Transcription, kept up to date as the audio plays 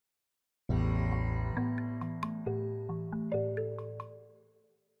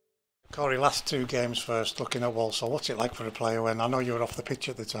Corey, last two games first, looking at Walsall, what's it like for a player when, I know you were off the pitch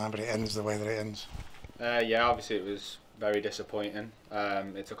at the time, but it ends the way that it ends? Yeah, obviously it was very disappointing.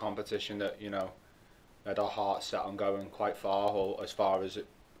 It's a competition that, had our hearts set on going quite far, or as far as it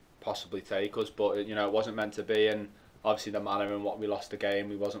possibly take us, but it wasn't meant to be, and obviously the manner in what we lost the game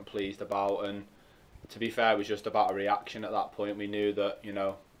we wasn't pleased about, and to be fair, it was just about a reaction at that point. We knew that,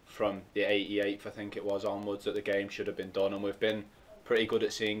 from the 88th, I think it was, onwards, that the game should have been done, and we've been pretty good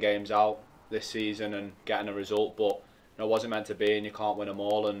at seeing games out this season and getting a result, but it wasn't meant to be, and you can't win them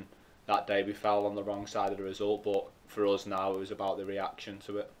all, and that day we fell on the wrong side of the result, but for us now it was about the reaction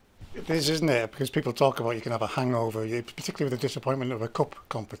to it. It is, isn't it? Because people talk about you can have a hangover, particularly with the disappointment of a cup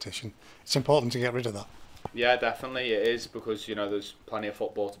competition. It's important to get rid of that. Yeah, definitely it is, because there's plenty of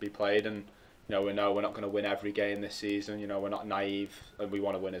football to be played, and we know we're not going to win every game this season. We're not naive, and we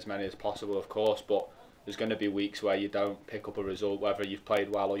want to win as many as possible, of course, but there's going to be weeks where you don't pick up a result, whether you've played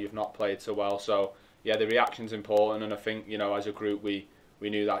well or you've not played so well. So yeah, the reaction's important, and I think as a group we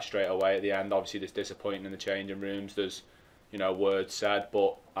knew that straight away at the end. Obviously there's disappointing in the changing rooms, there's words said,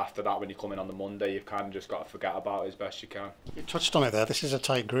 but after that, when you come in on the Monday, you've kind of just got to forget about it as best you can. You touched on it there, this is a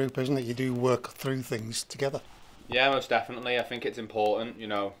tight group, isn't it? You do work through things together. Yeah, most definitely. I think it's important,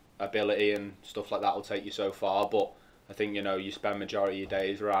 ability and stuff like that will take you so far, but I think you spend majority of your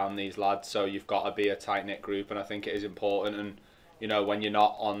days around these lads, so you've got to be a tight-knit group, and I think it is important. And when you're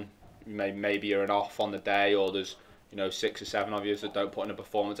not on, maybe you're an off on the day, or there's 6 or 7 of you that don't put in a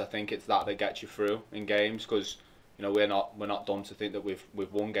performance, I think it's that gets you through in games, because we're not dumb to think that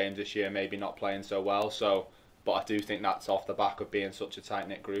we've won games this year, maybe not playing so well. So, but I do think that's off the back of being such a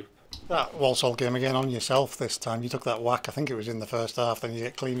tight-knit group. That Walsall game again on yourself this time. You took that whack. I think it was in the first half. Then you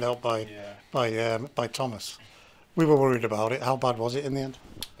get cleaned out by Thomas. We were worried about it. How bad was it in the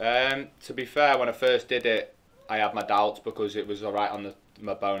end? To be fair, when I first did it, I had my doubts, because it was alright on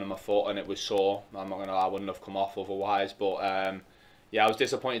my bone of my foot, and it was sore. I'm not gonna lie, I wouldn't have come off otherwise. But yeah, I was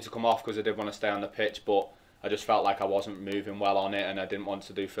disappointed to come off, because I did want to stay on the pitch, but I just felt like I wasn't moving well on it, and I didn't want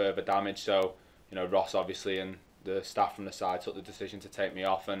to do further damage. So Ross obviously and the staff from the side took the decision to take me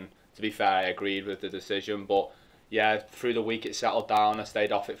off, and to be fair, I agreed with the decision. But yeah, through the week it settled down. I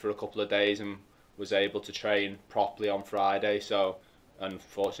stayed off it for a couple of days and was able to train properly on Friday. So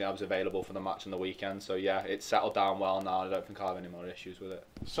unfortunately I was available for the match on the weekend. So yeah, it's settled down well now. I don't think I'll have any more issues with it.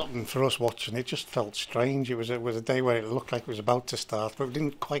 Something for us watching, it just felt strange. It was a day where it looked like it was about to start, but we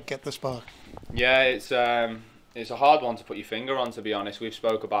didn't quite get the spark. Yeah, it's a hard one to put your finger on, to be honest. We've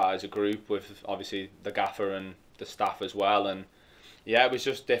spoke about it as a group, with obviously the gaffer and the staff as well, and yeah, it was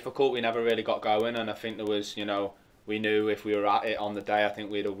just difficult. We never really got going, and I think there was, we knew if we were at it on the day, I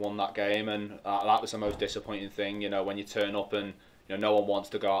think we'd have won that game, and that was the most disappointing thing, when you turn up and no one wants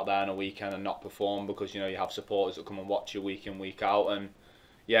to go out there on a weekend and not perform, because you have supporters that come and watch you week in, week out, and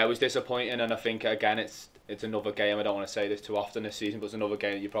yeah, it was disappointing. And I think again it's another game, I don't want to say this too often this season, but it's another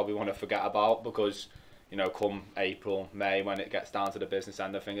game that you probably want to forget about, because come April, May, when it gets down to the business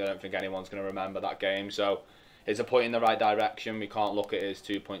end of things, I don't think anyone's going to remember that game. So it's a point in the right direction. We can't look at it as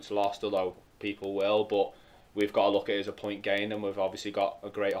 2 points lost, although people will, but we've got to look at it as a point gained, and we've obviously got a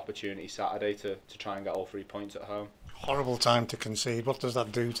great opportunity Saturday to try and get all 3 points at home. Horrible time to concede. What does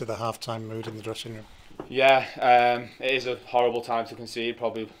that do to the half-time mood in the dressing room? Yeah, it is a horrible time to concede,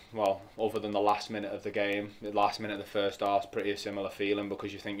 probably, well, other than the last minute of the game. The last minute of the first half is pretty a similar feeling,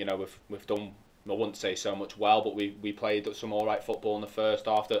 because you think, we've done, I wouldn't say so much well, but we played some alright football in the first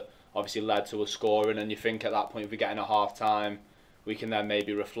half that obviously led to us scoring, and you think at that point, if we get in a half-time, we can then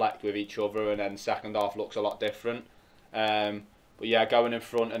maybe reflect with each other, and then second half looks a lot different. But yeah, going in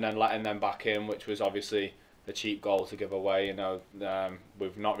front and then letting them back in, which was obviously a cheap goal to give away.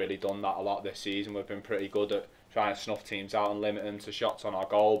 We've not really done that a lot this season. We've been pretty good at trying to snuff teams out and limit them to shots on our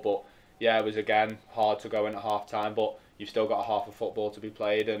goal. But yeah, it was again hard to go in at half time, but you've still got a half of football to be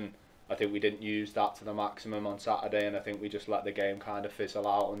played, and I think we didn't use that to the maximum on Saturday, and I think we just let the game kind of fizzle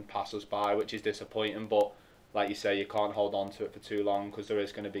out and pass us by, which is disappointing. But like you say, you can't hold on to it for too long, because there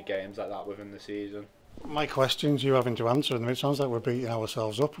is going to be games like that within the season. My questions, you having to answer them. It sounds like we're beating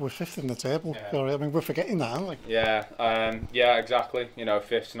ourselves up. We're fifth in the table. Yeah. I mean, we're forgetting that, aren't we? Yeah, exactly.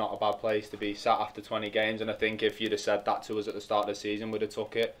 Fifth's not a bad place to be sat after 20 games, and I think if you'd have said that to us at the start of the season, we'd have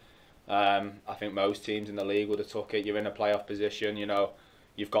took it. I think most teams in the league would have took it. You're in a playoff position,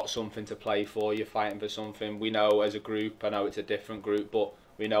 you've got something to play for, you're fighting for something. We know as a group, I know it's a different group, but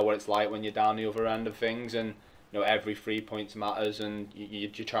we know what it's like when you're down the other end of things, and every 3 points matters, and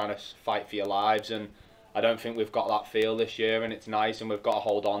you're trying to fight for your lives, and I don't think we've got that feel this year, and it's nice, and we've got to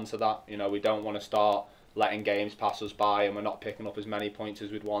hold on to that. We don't want to start letting games pass us by, and we're not picking up as many points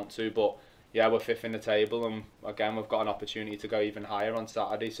as we'd want to, but yeah, we're fifth in the table, and again, we've got an opportunity to go even higher on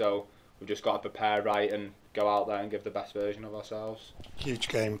Saturday, so we've just got to prepare right and go out there and give the best version of ourselves. Huge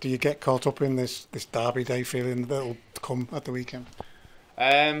game. Do you get caught up in this derby day feeling that'll come at the weekend?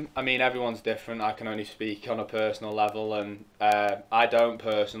 I mean, everyone's different. I can only speak on a personal level, and I don't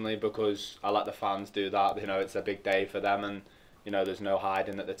personally, because I let the fans do that. You know, it's a big day for them, and you know, there's no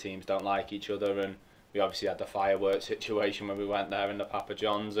hiding that the teams don't like each other. And we obviously had the fireworks situation when we went there in the Papa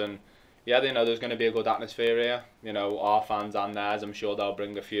John's, and yeah, you know, there's going to be a good atmosphere here. You know, our fans and theirs. I'm sure they'll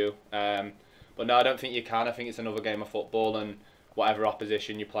bring a few. But no, I don't think you can. I think it's another game of football, and whatever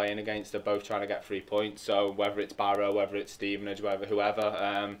opposition you're playing against, they're both trying to get 3 points. So whether it's Barrow, whether it's Stevenage,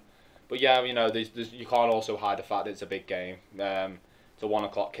 whoever. But yeah, you know, you can't also hide the fact that it's a big game. It's a 1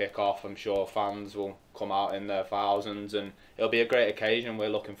 o'clock kick-off. I'm sure fans will come out in their thousands, and it'll be a great occasion. We're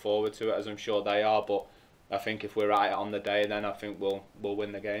looking forward to it, as I'm sure they are. But I think if we're right on the day, then I think we'll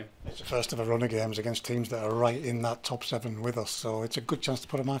win the game. It's the first of a run of games against teams that are right in that top 7 with us, so it's a good chance to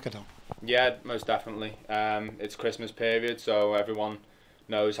put a marker down. Yeah, most definitely. It's Christmas period, so everyone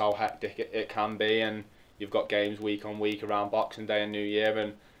knows how hectic it can be, and you've got games week on week around Boxing Day and New Year,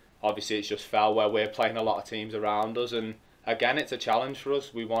 and obviously it's just fell where we're playing a lot of teams around us, and again, it's a challenge for us.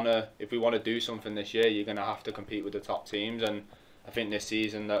 If we want to do something this year, you're going to have to compete with the top teams, and I think this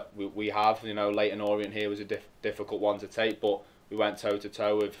season that we have, you know, Leyton Orient here was a difficult one to take, but we went toe to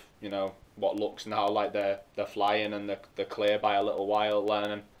toe with, you know, what looks now like they're flying and they're clear by a little while,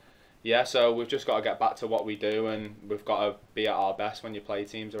 and yeah, so we've just got to get back to what we do, and we've got to be at our best when you play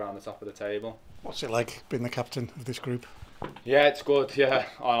teams around the top of the table. What's it like being the captain of this group? Yeah, it's good. Yeah,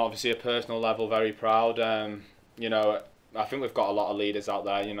 on obviously a personal level, very proud. You know, I think we've got a lot of leaders out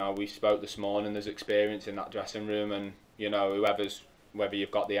there. You know, we spoke this morning. There's experience in that dressing room, and you know, whether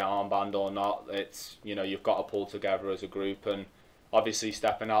you've got the armband or not, it's, you know, you've got to pull together as a group. And obviously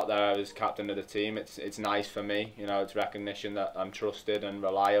stepping out there as captain of the team, it's nice for me. You know, it's recognition that I'm trusted and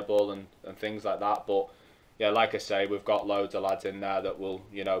reliable and things like that. But yeah, like I say, we've got loads of lads in there that will,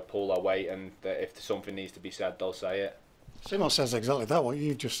 you know, pull their weight, and that if something needs to be said, they'll say it. Simo says exactly that, what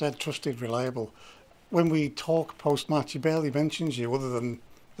you just said, trusted, reliable. When we talk post-match, he barely mentions you other than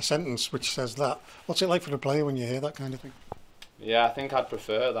a sentence which says that. What's it like for the player when you hear that kind of thing? Yeah, I think I'd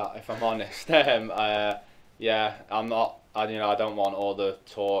prefer that, if I'm honest. Yeah, I'm not. I don't want all the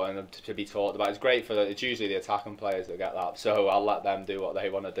talk and to be talked about. It's great it's usually the attacking players that get that, so I'll let them do what they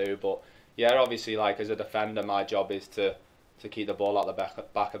want to do. But yeah, obviously, like as a defender, my job is to keep the ball out the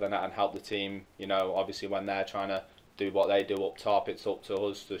back of the net and help the team. You know, obviously when they're trying to do what they do up top, it's up to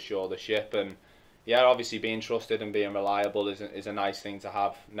us to shore the ship. And yeah, obviously being trusted and being reliable is a nice thing to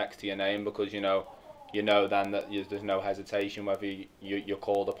have next to your name, because you know then that there's no hesitation whether you're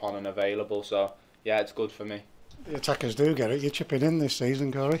called upon and available. So yeah, it's good for me. The attackers do get it. You're chipping in this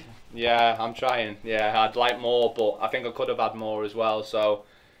season, Corey. Yeah, I'm trying. Yeah, I'd like more, but I think I could have had more as well. So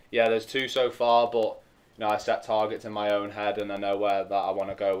yeah, there's 2 so far, but you know, I set targets in my own head, and I know where that I want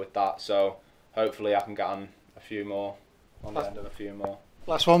to go with that. So hopefully I can get on a few more, on the end of a few more.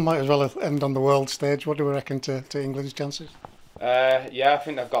 Last one might as well end on the world stage. What do we reckon to England's chances? Yeah, I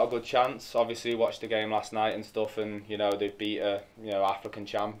think they've got a good chance. Obviously, watched the game last night and stuff, and you know, they beat African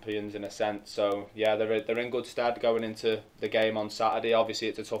champions in a sense. So yeah, they're in good stead going into the game on Saturday. Obviously,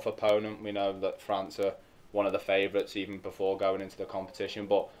 it's a tough opponent. We know that France are one of the favourites even before going into the competition.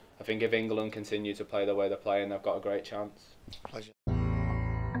 But I think if England continue to play the way they're playing, they've got a great chance. Pleasure.